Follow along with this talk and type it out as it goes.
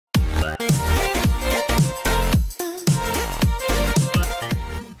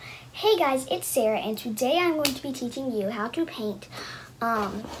guys, it's Sarah, and today I'm going to be teaching you how to paint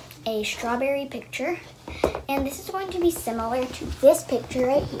a strawberry picture. And this is going to be similar to this picture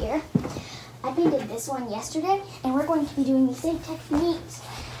right here. I painted this one yesterday, and we're going to be doing the same techniques,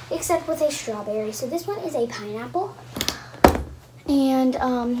 except with a strawberry. So this one is a pineapple,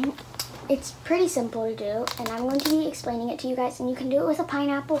 and it's pretty simple to do, and I'm going to be explaining it to you guys, and you can do it with a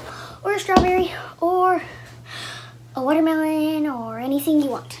pineapple or a strawberry or a watermelon or anything you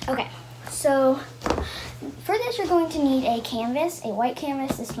want. Okay, so for this you're going to need a canvas, a white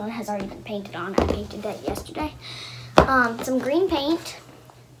canvas. This one has already been painted on. I painted that yesterday. Some green paint,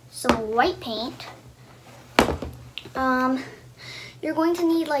 some white paint. You're going to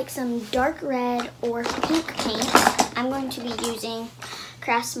need like some dark red or pink paint. I'm going to be using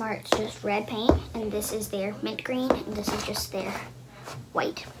Craftsmart's just red paint, and this is their mint green, and this is just their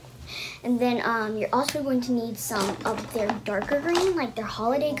white. And then you're also going to need some of their darker green, like their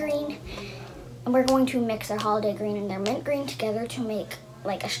holiday green. And we're going to mix their holiday green and their mint green together to make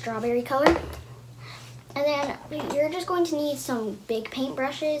like a strawberry color. And then you're just going to need some big paint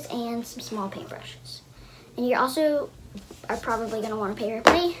brushes and some small paint brushes. And you also are probably going to want a paper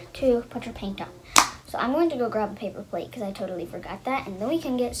plate to put your paint on. So I'm going to go grab a paper plate because I totally forgot that, and then we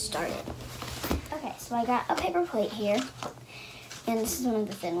can get started. Okay, so I got a paper plate here, and this is one of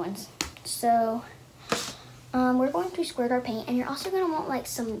the thin ones. So we're going to squirt our paint, and you're also going to want like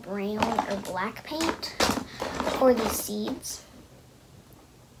some brown or black paint for these seeds.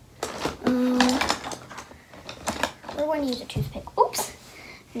 We're going to use a toothpick. Oops!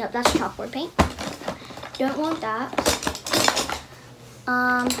 No, that's chalkboard paint. Don't want that.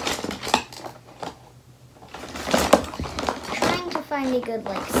 Trying to find a good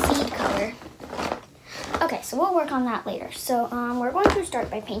like seed color. Okay, so we'll work on that later. So we're going to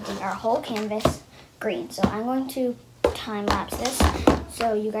start by painting our whole canvas green. So I'm going to time lapse this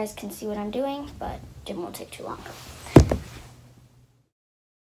so you guys can see what I'm doing, but it won't take too long.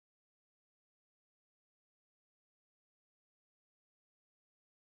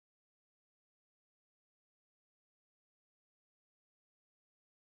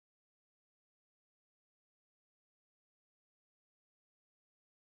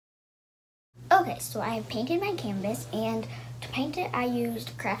 Okay, so I have painted my canvas, and to paint it I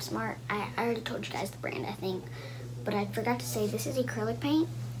used Craftsmart. I already told you guys the brand, I think, but I forgot to say this is acrylic paint.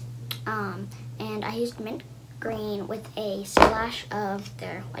 And I used mint green with a splash of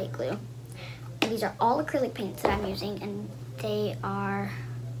their white glue. And these are all acrylic paints that I'm using, and they are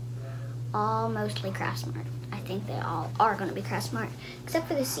all mostly Craftsmart. I think they all are going to be Craftsmart, except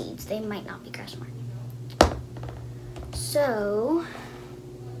for the seeds. They might not be Craftsmart. So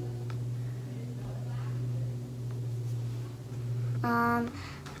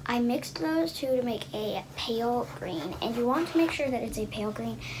I mixed those two to make a pale green, and you want to make sure that it's a pale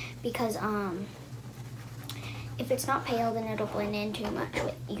green because if it's not pale, then it'll blend in too much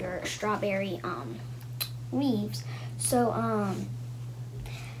with your strawberry leaves. So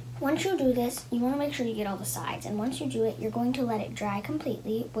once you do this, you want to make sure you get all the sides, and once you do it, you're going to let it dry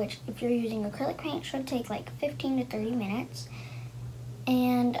completely, which if you're using acrylic paint should take like 15 to 30 minutes.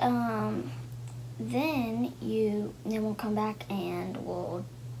 And then we'll come back and we'll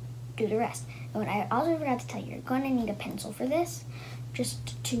do the rest. And what I also forgot to tell you, you're going to need a pencil for this,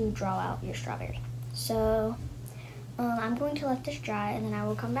 just to draw out your strawberry. So I'm going to let this dry, and then I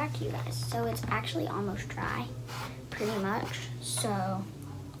will come back to you guys. So it's actually almost dry, pretty much. So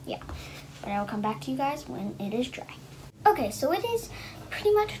yeah, but I will come back to you guys when it is dry. Okay, so it is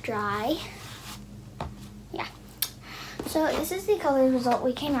pretty much dry. Yeah. So this is the color result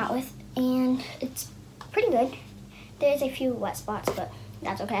we came out with, and it's pretty good. There's a few wet spots, but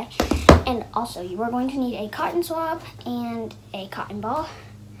that's okay. And also, you are going to need a cotton swab and a cotton ball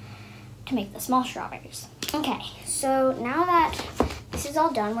to make the small strawberries. Okay, so now that this is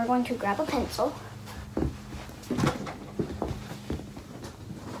all done, we're going to grab a pencil.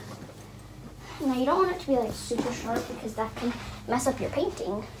 Now, you don't want it to be like super sharp because that can mess up your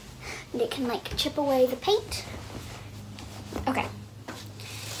painting, and it can like chip away the paint. Okay.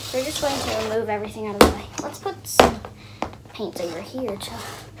 We're just going to remove everything out of the way. Let's put some paint over here to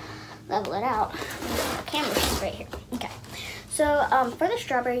level it out. The canvas is right here. Okay. So for the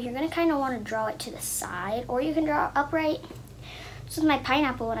strawberry, you're going to kind of want to draw it to the side, or you can draw it upright. So with my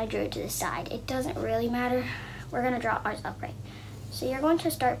pineapple, when I drew it to the side, it doesn't really matter. We're going to draw ours upright. So you're going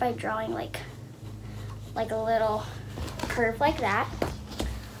to start by drawing like a little curve like that.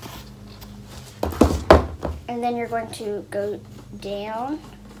 And then you're going to go down,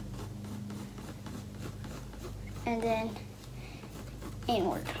 and then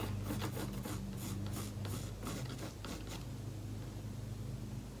inward.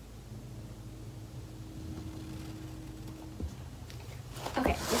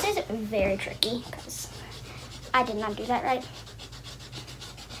 very tricky because I did not do that right.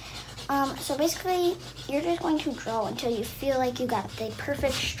 So basically, you're just going to draw until you feel like you got the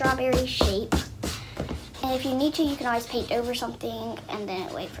perfect strawberry shape. And if you need to, you can always paint over something and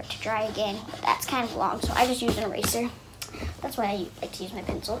then wait for it to dry again. But that's kind of long, so I just use an eraser. That's why I like to use my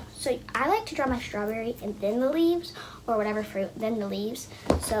pencil. So I like to draw my strawberry and then the leaves, or whatever fruit, then the leaves.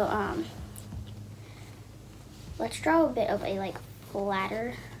 So let's draw a bit of a like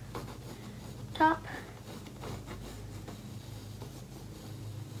flatter top.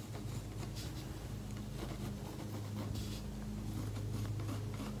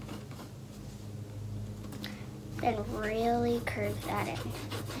 And really curve that in.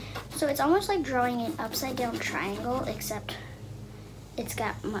 So it's almost like drawing an upside down triangle, except it's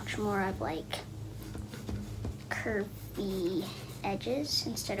got much more of like curvy edges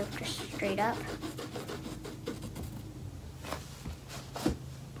instead of just straight up.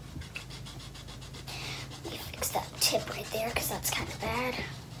 Let me fix that tip right there because that's kind of bad.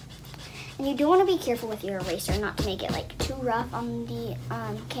 And you do want to be careful with your eraser not to make it like too rough on the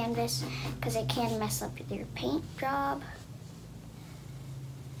canvas because it can mess up your paint job.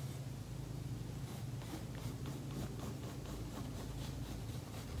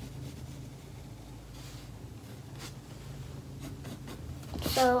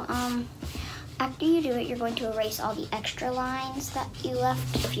 So after you do it, you're going to erase all the extra lines that you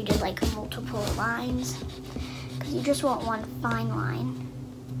left if you did like multiple lines, because you just want one fine line.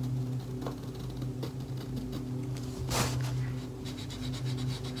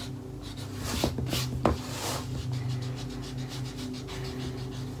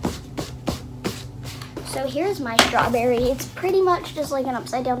 So here's my strawberry. It's pretty much just like an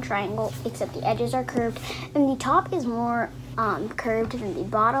upside down triangle, except the edges are curved, and the top is more curved than the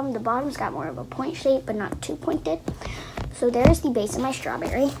bottom. The bottom's got more of a point shape, but not too pointed. So there's the base of my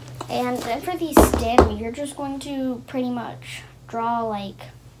strawberry. And then for the stem, you're just going to pretty much draw like,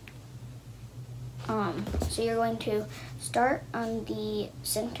 so you're going to start on the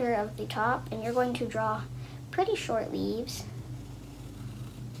center of the top, and you're going to draw pretty short leaves.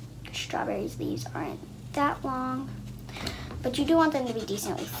 Strawberries leaves aren't that long, but you do want them to be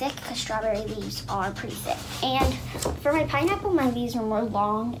decently thick because strawberry leaves are pretty thick. And for my pineapple, my leaves are more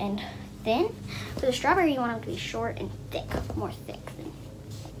long and thin. For the strawberry, you want them to be short and thick, more thick than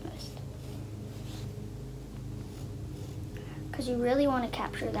most. Because you really want to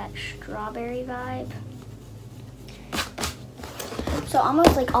capture that strawberry vibe. So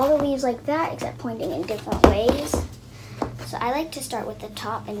almost like all the leaves like that, except pointing in different ways. So I like to start with the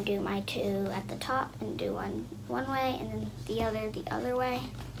top and do my two at the top and do one way and then the other way.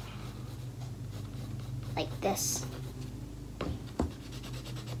 Like this.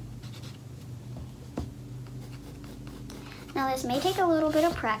 Now this may take a little bit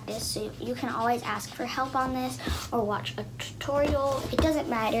of practice, so you can always ask for help on this or watch a tutorial. It doesn't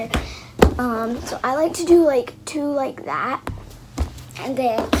matter. So I like to do like two like that and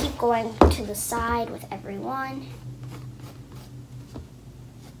then keep going to the side with every one.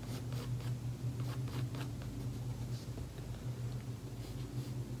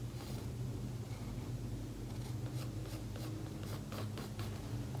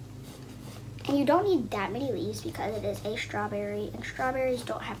 And you don't need that many leaves because it is a strawberry, and strawberries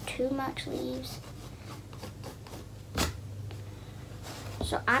don't have too much leaves.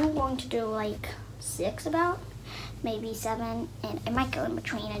 So I'm going to do like 6 about, maybe 7, and I might go in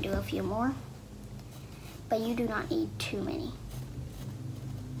between and do a few more. But you do not need too many.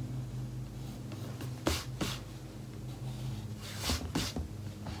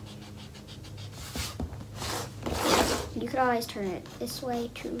 You could always turn it this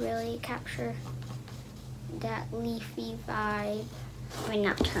way to really capture that leafy vibe. I mean,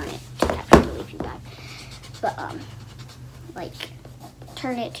 not turn it to capture the leafy vibe, but like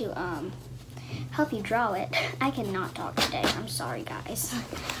turn it to help you draw it. I cannot talk today. I'm sorry, guys.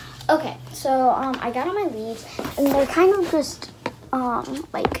 Okay, so I got on my leaves, and they're kind of just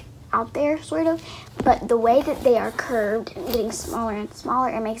like out there, sort of, but the way that they are curved and getting smaller and smaller,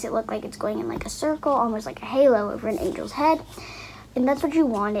 it makes it look like it's going in like a circle, almost like a halo over an angel's head, and that's what you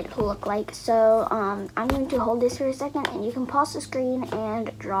want it to look like. So I'm going to hold this for a second, and you can pause the screen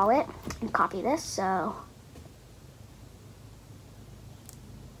and draw it and copy this. So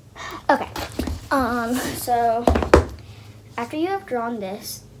okay, so after you have drawn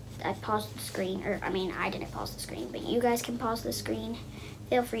this, I paused the screen, or I mean, I didn't pause the screen, but you guys can pause the screen.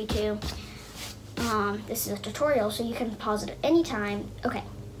 Feel free to. This is a tutorial, so you can pause it at any time. Okay,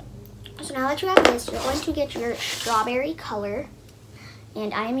 so now that you have this, you're going to get your strawberry color,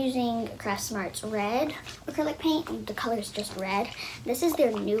 And I'm using Craft Smart's red acrylic paint, and the color is just red. This is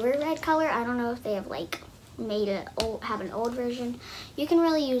their newer red color. I don't know if they have like made have an old version. You can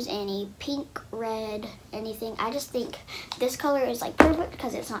really use any pink, red, anything. I just think this color is like perfect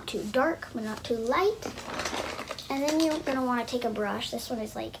because it's not too dark but not too light. And then you're gonna want to take a brush. This one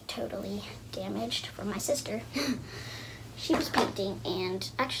is like totally damaged from my sister. She was painting, and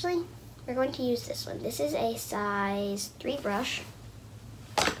actually we're going to use this one. This is a size 3 brush.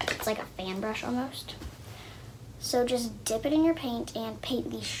 It's like a fan brush almost. So just dip it in your paint and paint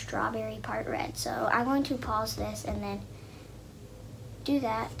the strawberry part red. So I'm going to pause this and then do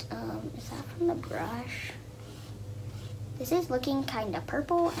that. Is that from the brush? This is looking kind of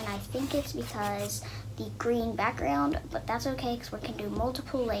purple, and I think it's because the green background, but that's okay because we can do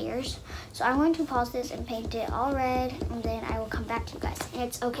multiple layers. So I'm going to pause this and paint it all red, and then I will come back to you guys. And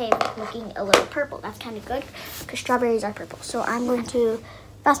it's okay if it's looking a little purple. That's kind of good because strawberries are purple. So I'm going to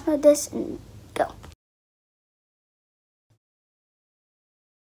fast mode this and go.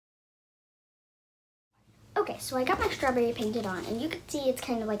 Okay, so I got my strawberry painted on, and you can see it's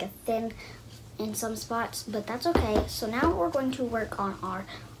kind of like a thin in some spots, but that's okay. So now we're going to work on our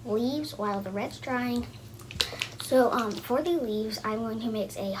leaves while the red's drying. So for the leaves, I'm going to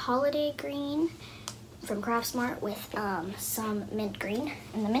mix a holiday green from Craft Smart with some mint green,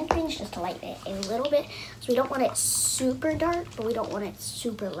 and the mint green is just to lighten it a little bit. So we don't want it super dark, but we don't want it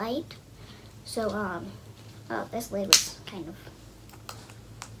super light. So oh, this lid was kind of,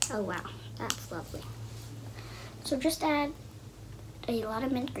 oh wow, that's lovely. So just add a lot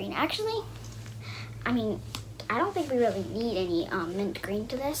of mint green. Actually, I mean, I don't think we really need any mint green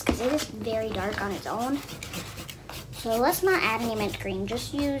to this because it is very dark on its own. So let's not add any mint green.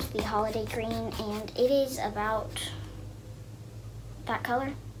 Just use the holiday green, and it is about that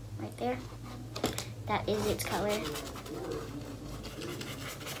color right there. That is its color.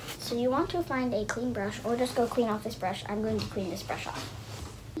 So you want to find a clean brush, or just go clean off this brush. I'm going to clean this brush off.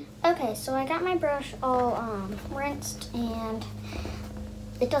 Okay, so I got my brush all rinsed, and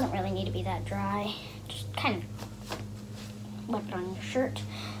it doesn't really need to be that dry. Just kind of wipe it on your shirt.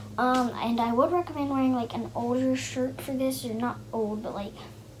 And I would recommend wearing like an older shirt for this, or not old, but like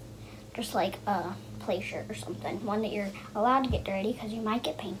just like a play shirt or something. One that you're allowed to get dirty because you might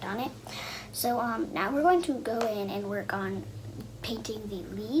get paint on it. So now we're going to go in and work on painting the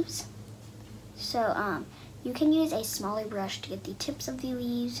leaves. So you can use a smaller brush to get the tips of the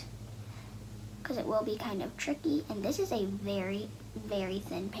leaves because it will be kind of tricky. And this is a very, very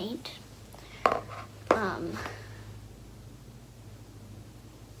thin paint.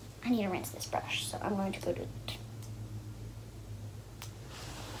 I need to rinse this brush, so I'm going to go do it.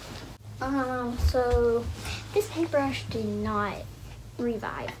 So this paintbrush did not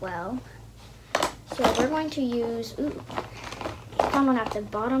revive well. So we're going to use, found one at the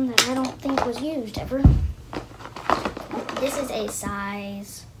bottom that I don't think was used ever. This is a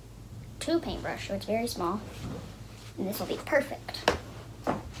size 2 paintbrush, so it's very small. And this will be perfect.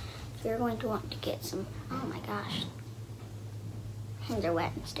 So you're going to want to get some, oh my gosh. Hands are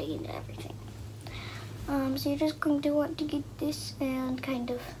wet and sticking to everything. So you're just going to want to get this and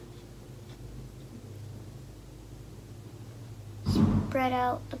kind of spread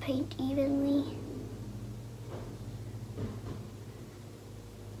out the paint evenly.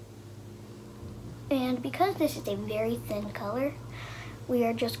 And because this is a very thin color, we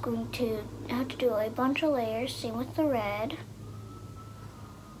are just going to have to do a bunch of layers, same with the red.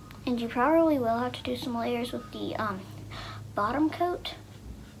 And you probably will have to do some layers with the bottom coat.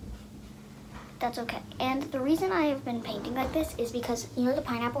 That's okay. And the reason I have been painting like this is because, you know the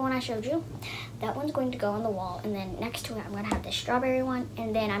pineapple one I showed you? That one's going to go on the wall, and then next to it I'm going to have this strawberry one,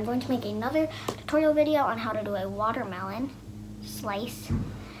 and then I'm going to make another tutorial video on how to do a watermelon slice,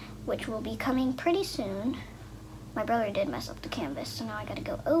 which will be coming pretty soon. My brother did mess up the canvas, so now I gotta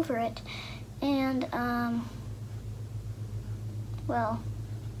go over it and well,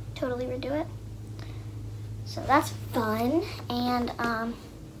 totally redo it. So that's fun. And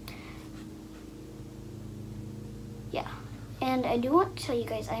yeah, and I do want to tell you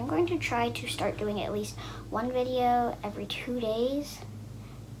guys, I'm going to try to start doing at least one video every 2 days.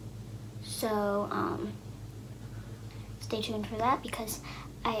 So stay tuned for that, because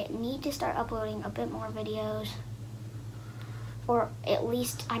I need to start uploading a bit more videos, or at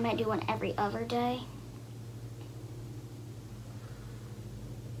least I might do one every other day.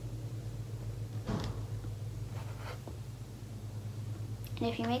 And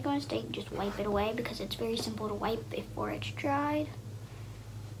if you make a mistake, just wipe it away, because it's very simple to wipe before it's dried.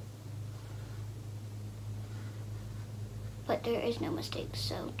 But there is no mistakes,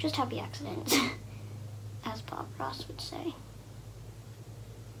 so just happy accidents, as Bob Ross would say.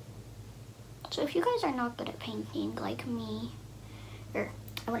 So if you guys are not good at painting like me, or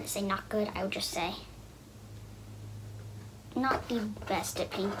I wouldn't say not good, I would just say not the best at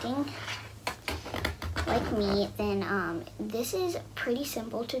painting like me, then this is pretty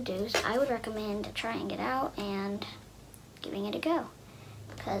simple to do. So I would recommend trying it out and giving it a go,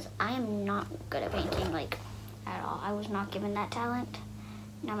 because I am not good at painting like at all. I was not given that talent.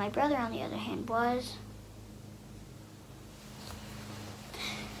 Now my brother, on the other hand, was,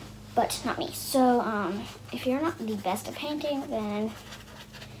 but not me. So if you're not the best at painting, then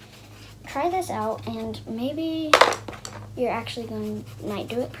try this out, and maybe you're actually might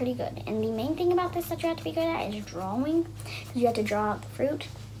do it pretty good. And the main thing about this that you have to be good at is drawing, because you have to draw out the fruit.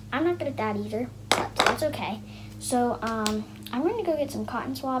 I'm not good at that either, but that's okay. So I'm going to go get some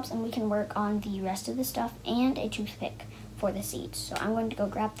cotton swabs, and we can work on the rest of the stuff, and a toothpick for the seeds. So I'm going to go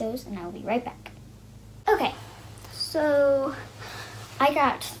grab those, and I will be right back. Okay, so I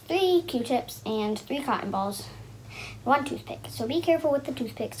got 3 Q-tips and 3 cotton balls, 1 toothpick. So be careful with the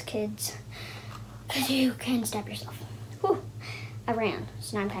toothpicks, kids, because you can stab yourself. Whew, I ran,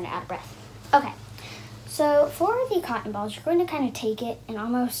 so now I'm kind of out of breath. Okay, so for the cotton balls, you're going to kind of take it and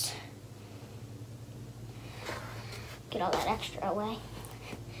almost get all that extra away.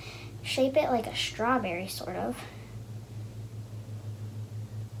 Shape it like a strawberry, sort of.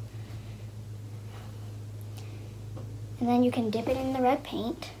 And then you can dip it in the red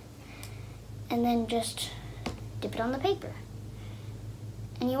paint, and then just dip it on the paper.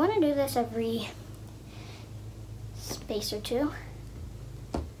 And you want to do this every space or 2.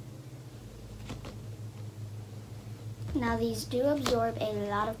 Now these do absorb a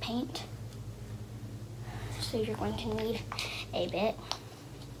lot of paint, so you're going to need a bit.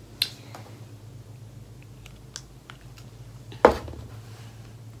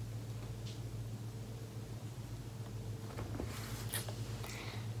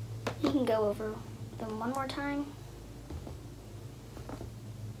 You can go over them one more time.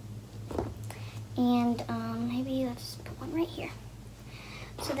 And maybe let's put one right here.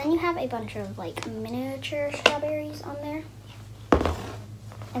 So then you have a bunch of like miniature strawberries on there.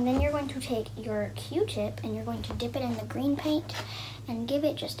 And then you're going to take your Q-tip and you're going to dip it in the green paint and give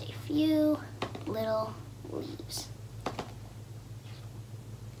it just a few little leaves.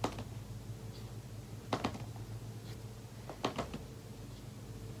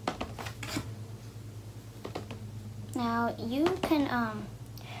 Now you can,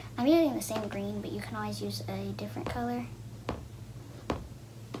 I'm using the same green, but you can always use a different color.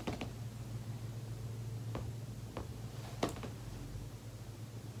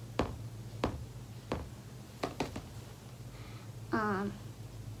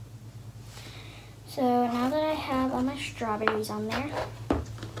 So now that I have all my strawberries on there,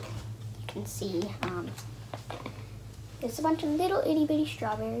 you can see there's a bunch of little itty bitty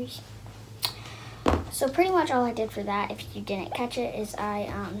strawberries. So pretty much all I did for that, if you didn't catch it, is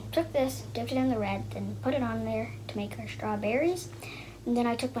I took this, dipped it in the red, then put it on there to make our strawberries. And then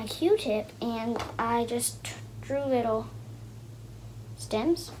I took my Q-tip and I just drew little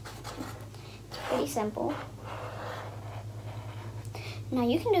stems. It's pretty simple. Now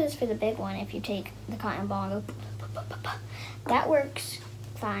you can do this for the big one if you take the cotton ball and go, that works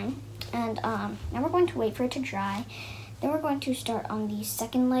fine. And now we're going to wait for it to dry. Then we're going to start on the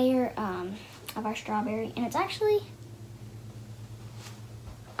second layer of our strawberry, and it's actually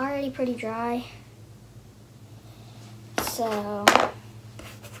already pretty dry. So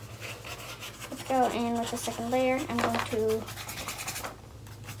let's go in with the second layer. I'm going to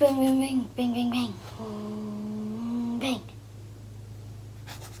bang, bang, bang, bang, bang, bang, bang.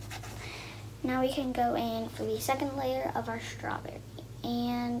 Now we can go in for the second layer of our strawberry,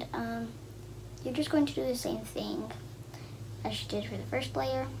 and you're just going to do the same thing as you did for the first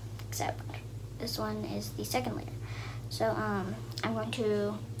layer, except this one is the second layer. So I'm going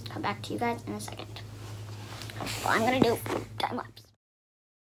to come back to you guys in a second. Well, I'm going to do time lapse.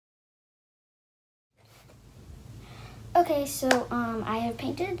 Okay, so I have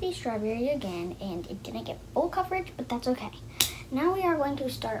painted the strawberry again, and it didn't get full coverage, but that's okay. Now we are going to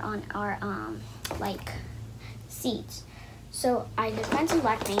start on our like seeds. So I did find some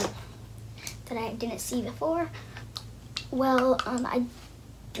black paint that I didn't see before. Well, I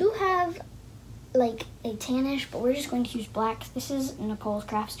do have like a tannish, but we're just going to use black. This is Nicole's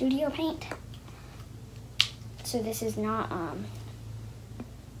Craft Studio paint. So this is not,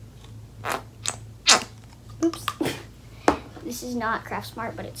 oops. This is not Craft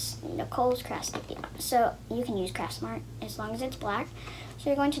Smart, but it's Nicole's Craft Studio. So you can use Craft Smart as long as it's black. So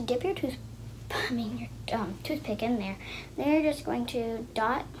you're going to dip your toothpick in there. Then you're just going to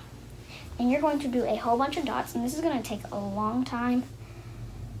dot, and you're going to do a whole bunch of dots, and this is going to take a long time.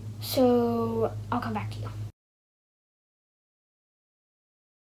 So I'll come back to you.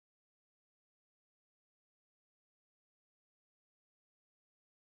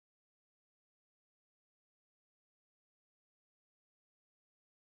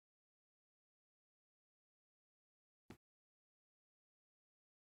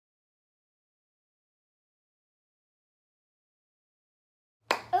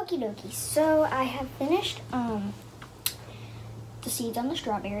 Okie dokie, so I have finished the seeds on the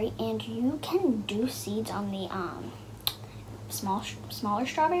strawberry, and you can do seeds on the smaller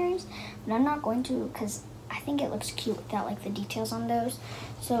strawberries, but I'm not going to because I think it looks cute without like the details on those.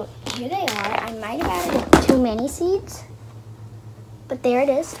 So here they are. I might have added too many seeds, but there it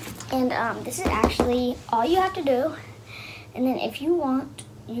is. And this is actually all you have to do. And then if you want,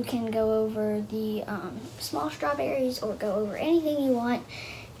 you can go over the small strawberries or go over anything you want.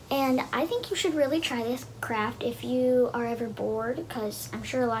 And I think you should really try this craft if you are ever bored, because I'm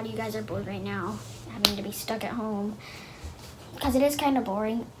sure a lot of you guys are bored right now, having to be stuck at home, because it is kind of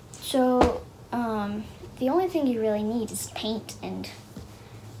boring. So the only thing you really need is paint and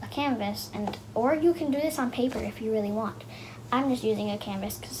a canvas, or you can do this on paper if you really want. I'm just using a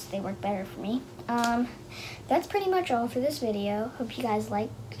canvas because they work better for me. That's pretty much all for this video. Hope you guys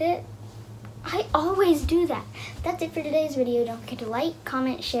liked it. I always do that. That's it for today's video. Don't forget to like,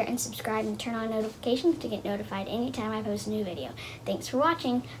 comment, share, and subscribe, and turn on notifications to get notified anytime I post a new video. Thanks for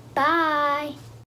watching. Bye!